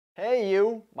Hey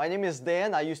you, my name is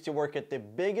Dan. I used to work at the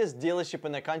biggest dealership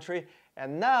in the country,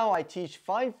 and now I teach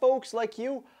fine folks like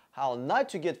you how not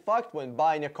to get fucked when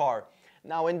buying a car.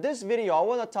 Now in this video I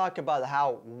want to talk about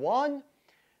how one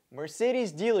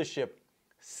Mercedes dealership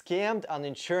scammed an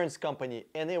insurance company,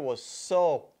 and it was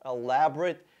so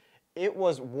elaborate. It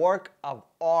was work of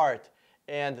art,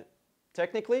 and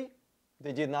technically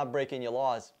they did not break any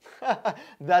laws.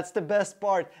 That's the best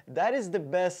part. That is the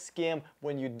best scam,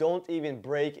 when you don't even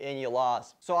break any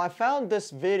laws. So I found this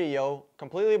video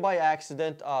completely by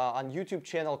accident on YouTube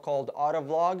channel called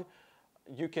Autovlog.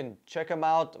 You can check them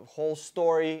out, whole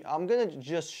story. I'm gonna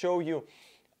just show you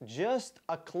just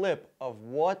a clip of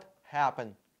what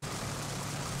happened.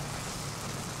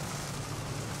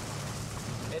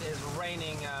 It is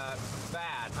raining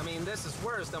bad. I mean, this is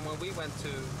worse than when we went to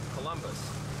Columbus.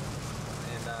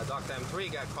 And Dr. M3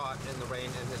 got caught in the rain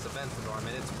in this event storm,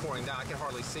 and it's pouring down. I can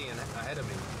hardly see ahead of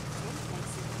me.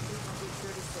 Exit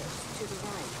 336 to the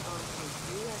right onto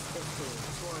US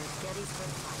 15 toward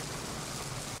Gettysburg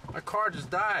Pike. My car just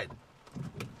died.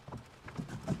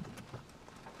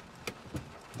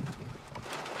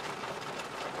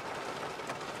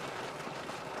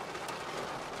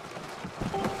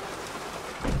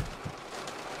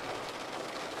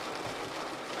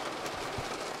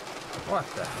 What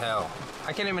the hell?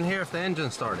 I can't even hear if the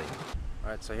engine's starting. All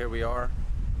right, so here we are,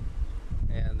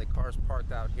 and the car's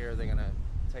parked out here. They're gonna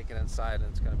take it inside,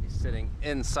 and it's gonna be sitting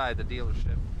inside the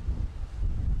dealership.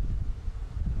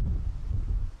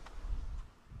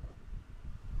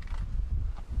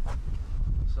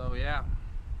 So yeah,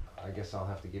 I guess I'll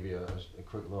have to give you a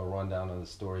quick little rundown of the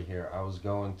story here. I was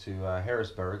going to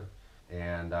Harrisburg,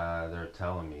 and they're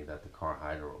telling me that the car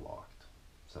hydro locked,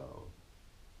 so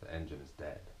the engine is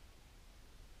dead.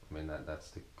 I mean,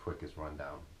 that's the quickest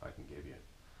rundown I can give you.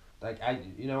 Like,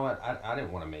 you know what, I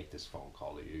didn't want to make this phone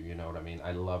call to you, you know what I mean?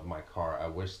 I love my car. I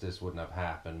wish this wouldn't have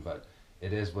happened, but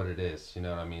it is what it is, you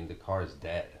know what I mean? The car is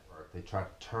dead. They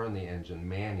tried to turn the engine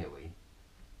manually,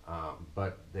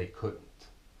 but they couldn't.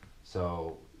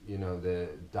 So, you know, the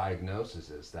diagnosis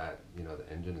is that, you know, the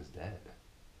engine is dead.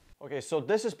 Okay, so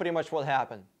this is pretty much what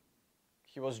happened.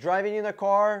 He was driving in a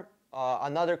car,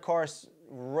 another car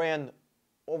ran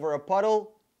over a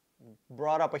puddle,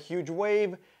 brought up a huge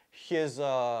wave. His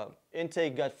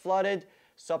intake got flooded.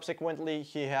 Subsequently,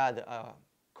 he had a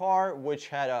car which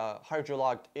had a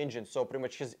hydrolocked engine, so pretty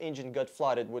much his engine got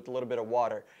flooded with a little bit of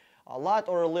water. A lot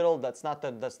or a little, that's not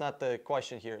the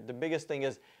question here. The biggest thing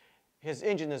is his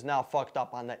engine is now fucked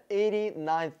up on the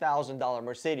 $89,000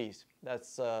 Mercedes.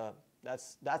 That's how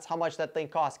much that thing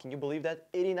cost. Can you believe that?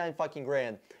 89 fucking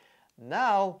grand.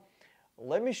 Now,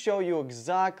 let me show you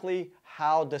exactly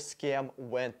how the scam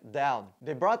went down.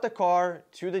 They brought the car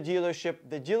to the dealership.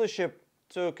 The dealership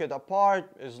took it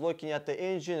apart, is looking at the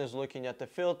engine, is looking at the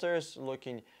filters,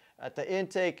 looking at the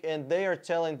intake, and they are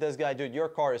telling this guy, dude, your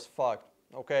car is fucked,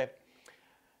 okay?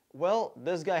 Well,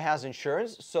 this guy has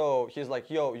insurance, so he's like,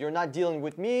 yo, you're not dealing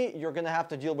with me, you're gonna have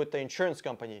to deal with the insurance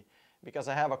company, because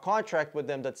I have a contract with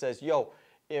them that says, yo,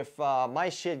 if my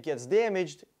shit gets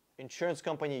damaged, insurance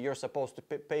company, you're supposed to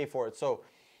pay for it. So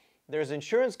there's an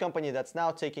insurance company that's now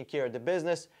taking care of the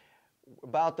business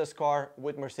about this car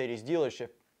with Mercedes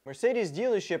dealership. Mercedes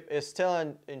dealership is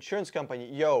telling insurance company,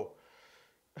 yo,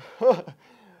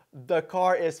 the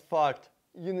car is fucked.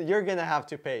 You're gonna have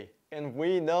to pay. And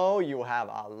we know you have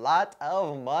a lot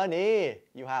of money.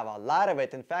 You have a lot of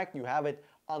it. In fact, you have it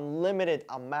unlimited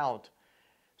amount.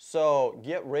 So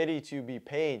get ready to be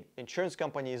paid. Insurance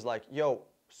company is like, yo,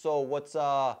 so what's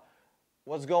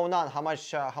going on? How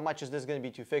much is this going to be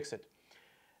to fix it?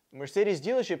 Mercedes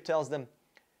dealership tells them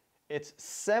it's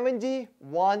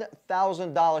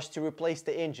 $71,000 to replace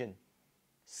the engine.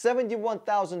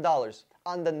 $71,000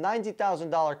 on the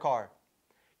 $90,000 car.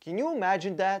 Can you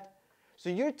imagine that? So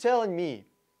you're telling me,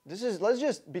 let's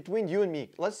just, between you and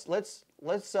me, let's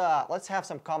have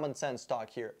some common sense talk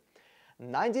here.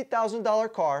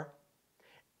 $90,000 car,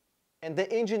 and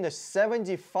the engine is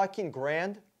 70 fucking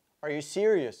grand? Are you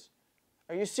serious?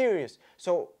 Are you serious?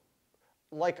 So,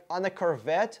 like on a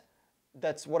Corvette,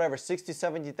 that's whatever,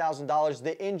 $60,000, $70,000,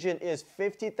 the engine is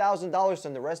 $50,000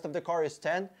 and the rest of the car is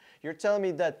 10? You're telling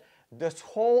me that this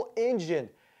whole engine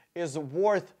is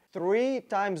worth 3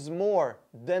 times more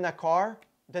than a car,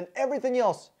 than everything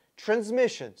else?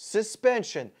 Transmission,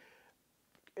 suspension,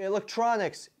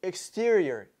 electronics,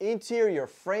 exterior, interior,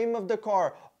 frame of the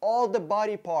car, all the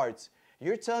body parts.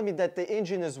 You're telling me that the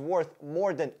engine is worth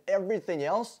more than everything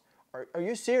else? Are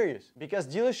you serious? Because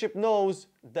dealership knows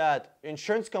that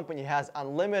insurance company has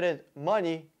unlimited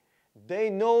money. They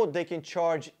know they can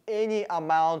charge any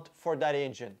amount for that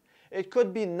engine. It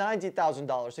could be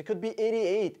 $90,000. It could be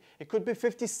 $88,000. It could be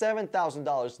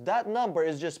 $57,000. That number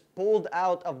is just pulled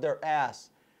out of their ass.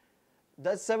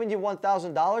 That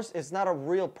 $71,000 is not a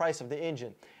real price of the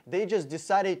engine. They just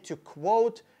decided to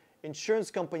quote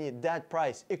insurance company that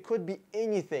price. It could be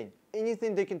anything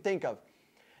they can think of.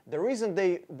 The reason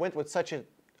they went with such a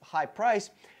high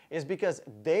price is because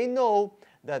they know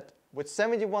that with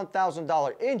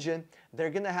 $71,000 engine, they're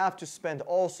gonna have to spend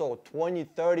also 20,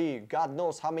 30, God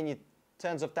knows how many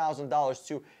tens of thousands of dollars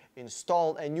to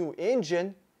install a new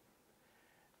engine.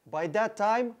 By that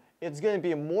time, it's gonna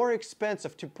be more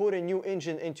expensive to put a new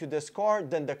engine into this car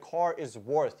than the car is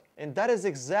worth. And that is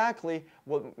exactly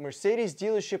what Mercedes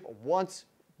dealership wants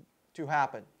to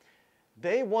happen.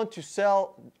 They want to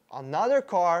sell another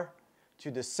car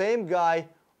to the same guy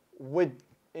with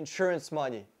insurance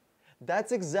money.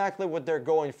 That's exactly what they're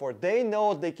going for. They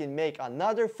know they can make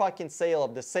another fucking sale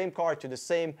of the same car to the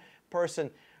same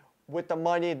person with the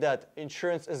money that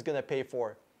insurance is gonna pay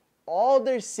for. All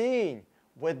they're seeing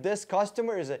with this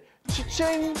customer is a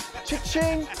cha-ching,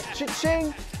 cha-ching,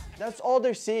 cha-ching. That's all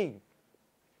they're seeing.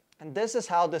 And this is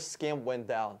how the scam went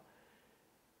down.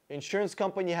 Insurance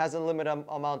company has a limited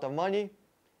amount of money.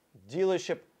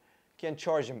 Dealership can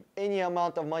charge them any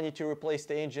amount of money to replace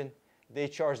the engine. They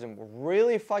charge them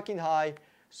really fucking high.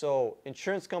 So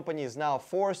insurance company is now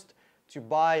forced to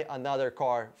buy another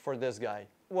car for this guy.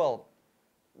 Well,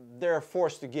 they're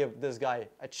forced to give this guy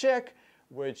a check,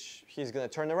 which he's gonna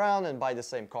turn around and buy the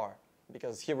same car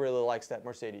because he really likes that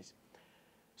Mercedes.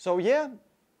 So yeah,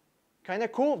 kind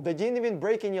of cool. They didn't even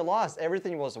break any laws.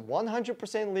 Everything was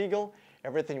 100% legal.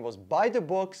 Everything was by the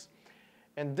books.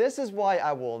 And this is why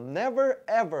I will never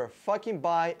ever fucking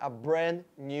buy a brand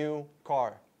new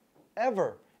car.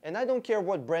 Ever. And I don't care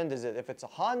what brand is it. If it's a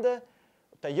Honda,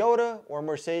 Toyota, or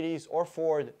Mercedes, or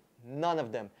Ford, none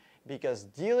of them. Because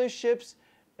dealerships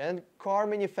and car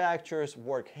manufacturers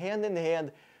work hand in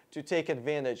hand to take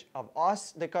advantage of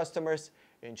us, the customers,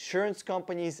 insurance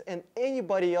companies, and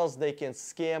anybody else they can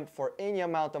scam for any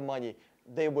amount of money.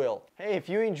 They will. Hey, if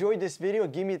you enjoyed this video,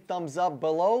 give me a thumbs up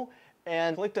below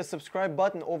and click the subscribe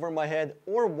button over my head,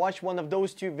 or watch one of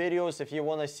those two videos if you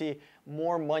want to see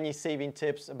more money saving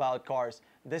tips about cars.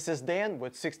 This is Dan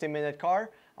with 60 Minute Car.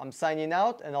 I'm signing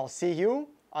out and I'll see you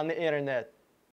on the internet.